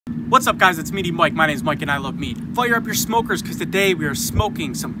What's up guys, it's Meaty Mike. My name is Mike and I love meat. Fire up your smokers because today we are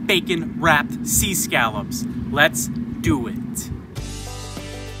smoking some bacon wrapped sea scallops. Let's do it.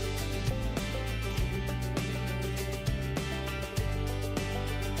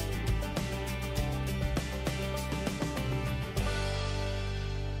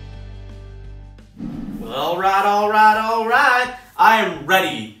 Well, all right. I am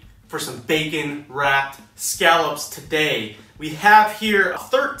ready for some bacon wrapped scallops today. We have here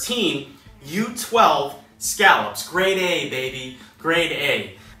 13 U12 scallops. Grade A, baby. Grade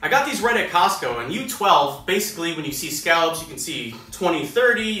A. I got these right at Costco, and U12, basically when you see scallops, you can see 20,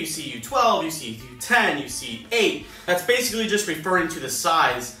 30, you see U12, you see U10, you see 8. That's basically just referring to the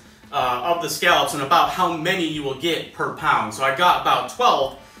size of the scallops and about how many you will get per pound. So I got about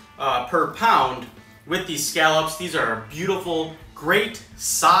 12 per pound with these scallops. These are a beautiful, great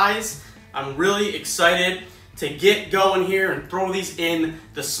size. I'm really excited to get going here and throw these in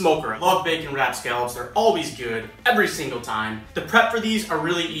the smoker. I love bacon wrapped scallops. They're always good, every single time. The prep for these are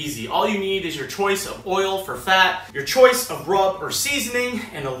really easy. All you need is your choice of oil for fat, your choice of rub or seasoning,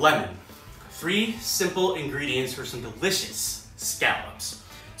 and a lemon. 3 simple ingredients for some delicious scallops.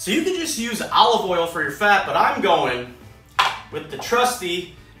 So you can just use olive oil for your fat, but I'm going with the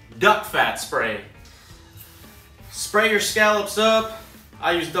trusty duck fat spray. Spray your scallops up.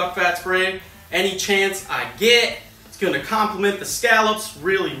 I use duck fat spray any chance I get. It's going to complement the scallops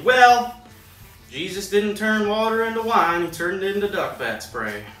really well. Jesus didn't turn water into wine, he turned it into duck fat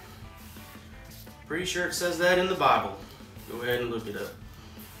spray. Pretty sure it says that in the Bible. Go ahead and look it up.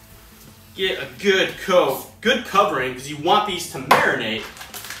 Get a good coat, good covering, because you want these to marinate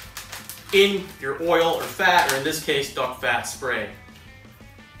in your oil or fat, or in this case, duck fat spray.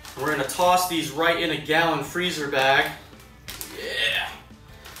 We're going to toss these right in a gallon freezer bag. Yeah.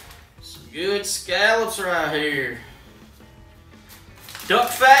 Good scallops right here. Duck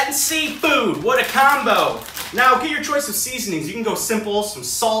fat and seafood, what a combo. Now get your choice of seasonings. You can go simple, some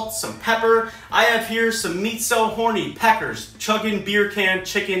salt, some pepper. I have here some Meat So Horny Peckers, chugging beer can,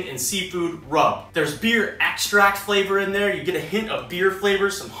 chicken, and seafood rub. There's beer extract flavor in there. You get a hint of beer flavor,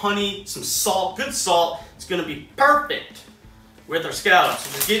 some honey, some salt, good salt. It's gonna be perfect with our scallops.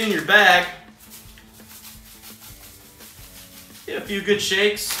 So just get in your bag. Get a few good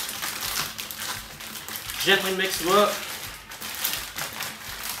shakes. Gently mix them up.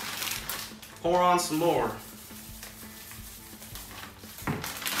 Pour on some more.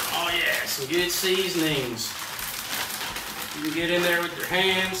 Oh yeah, some good seasonings. You can get in there with your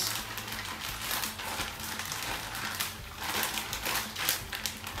hands.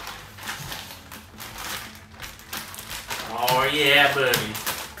 Oh yeah, buddy.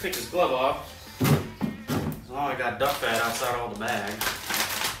 Take this glove off. Oh, I got duck fat outside all the bag.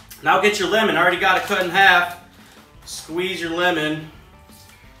 Now get your lemon. I already got it cut in half. Squeeze your lemon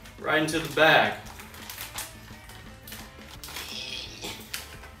right into the bag.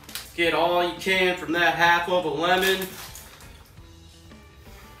 Get all you can from that half of a lemon.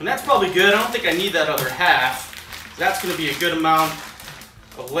 And that's probably good. I don't think I need that other half. That's going to be a good amount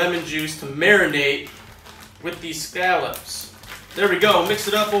of lemon juice to marinate with these scallops. There we go. Mix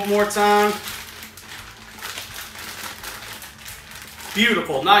it up one more time.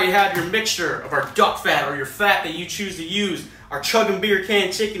 Beautiful. Now you have your mixture of our duck fat or your fat that you choose to use, our chugging beer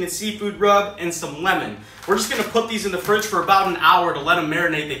can, chicken and seafood rub, and some lemon. We're just going to put these in the fridge for about an hour to let them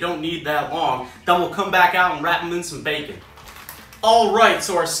marinate. They don't need that long. Then we'll come back out and wrap them in some bacon. Alright,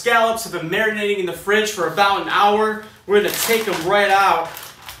 so our scallops have been marinating in the fridge for about an hour. We're going to take them right out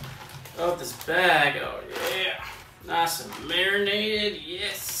of this bag. Oh yeah. Nice and marinated.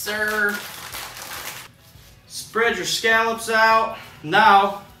 Yes, sir. Spread your scallops out.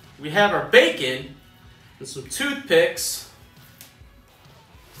 Now we have our bacon and some toothpicks.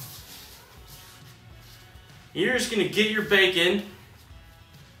 You're just going to get your bacon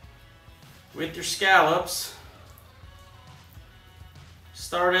with your scallops.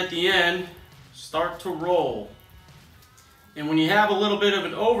 Start at the end, start to roll. And when you have a little bit of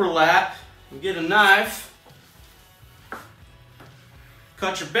an overlap, you get a knife,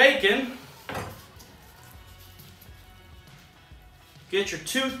 cut your bacon. Get your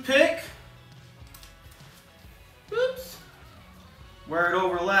toothpick, oops, where it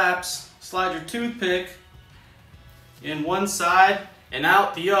overlaps, slide your toothpick in one side and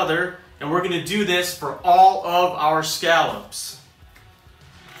out the other, and we're going to do this for all of our scallops.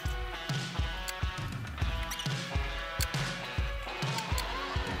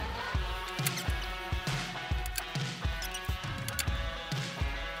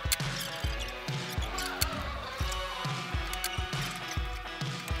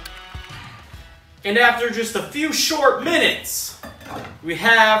 And after just a few short minutes, we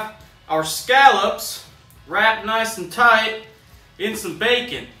have our scallops wrapped nice and tight in some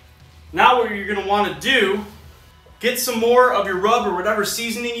bacon. Now what you're gonna wanna do, get some more of your rub or whatever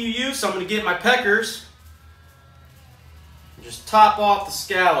seasoning you use. So I'm gonna get my peckers and just top off the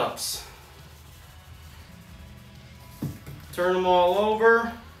scallops. Turn them all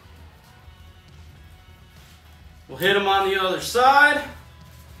over. We'll hit them on the other side.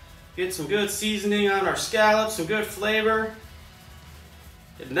 Get some good seasoning on our scallops, some good flavor.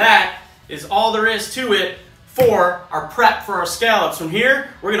 And that is all there is to it for our prep for our scallops. From here,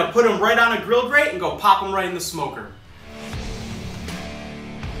 we're gonna put them right on a grill grate and go pop them right in the smoker.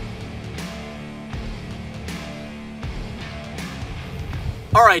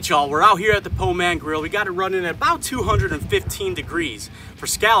 All right, y'all, we're out here at the Po Man Grill. We got it running at about 215 degrees. For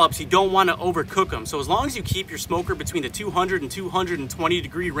scallops, you don't want to overcook them. So as long as you keep your smoker between the 200 and 220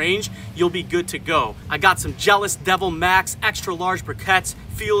 degree range, you'll be good to go. I got some Jealous Devil Max extra large briquettes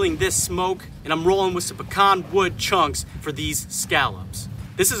fueling this smoke, and I'm rolling with some pecan wood chunks for these scallops.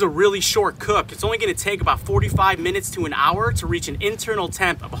 This is a really short cook. It's only gonna take about 45 minutes to an hour to reach an internal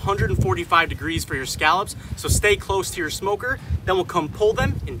temp of 145 degrees for your scallops, so stay close to your smoker, then we'll come pull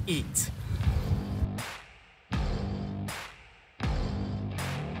them and eat.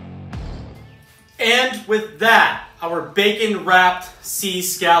 And with that, our bacon wrapped sea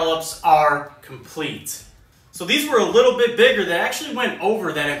scallops are complete. So these were a little bit bigger. They actually went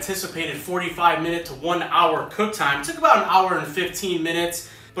over that anticipated 45-minute to 1 hour cook time. It took about an hour and 15 minutes,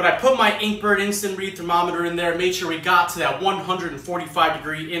 but I put my Inkbird instant read thermometer in there, made sure we got to that 145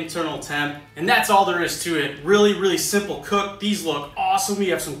 degree internal temp, and that's all there is to it. Really, really simple cook. These look awesome. We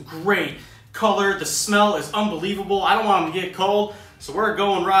have some great color. The smell is unbelievable. I don't want them to get cold, so we're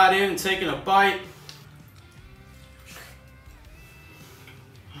going right in and taking a bite.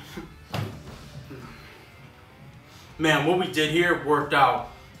 Man, what we did here worked out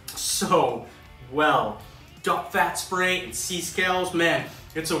so well. Duck fat spray and sea scallops, man,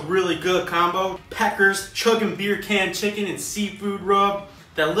 it's a really good combo. Peckers, chugging beer can chicken and seafood rub.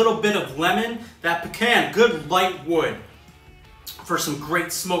 That little bit of lemon, that pecan, good light wood for some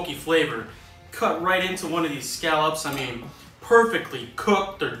great smoky flavor. Cut right into one of these scallops. I mean, perfectly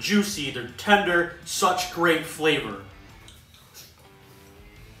cooked, they're juicy, they're tender, such great flavor.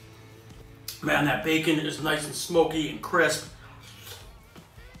 Man, that bacon is nice and smoky and crisp.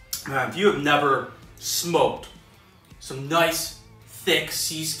 Man, if you have never smoked some nice, thick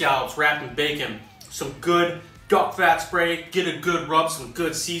sea scallops wrapped in bacon, some good duck fat spray, get a good rub, some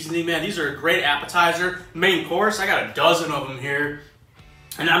good seasoning, man, these are a great appetizer. Main course, I got a dozen of them here,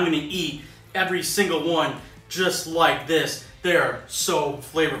 and I'm gonna eat every single one just like this. They're so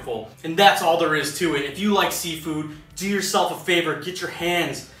flavorful, and that's all there is to it. If you like seafood, do yourself a favor, get your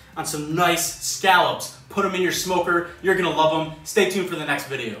hands on some nice scallops, put them in your smoker, you're gonna love them. Stay tuned for the next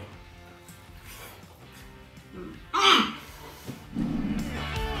video.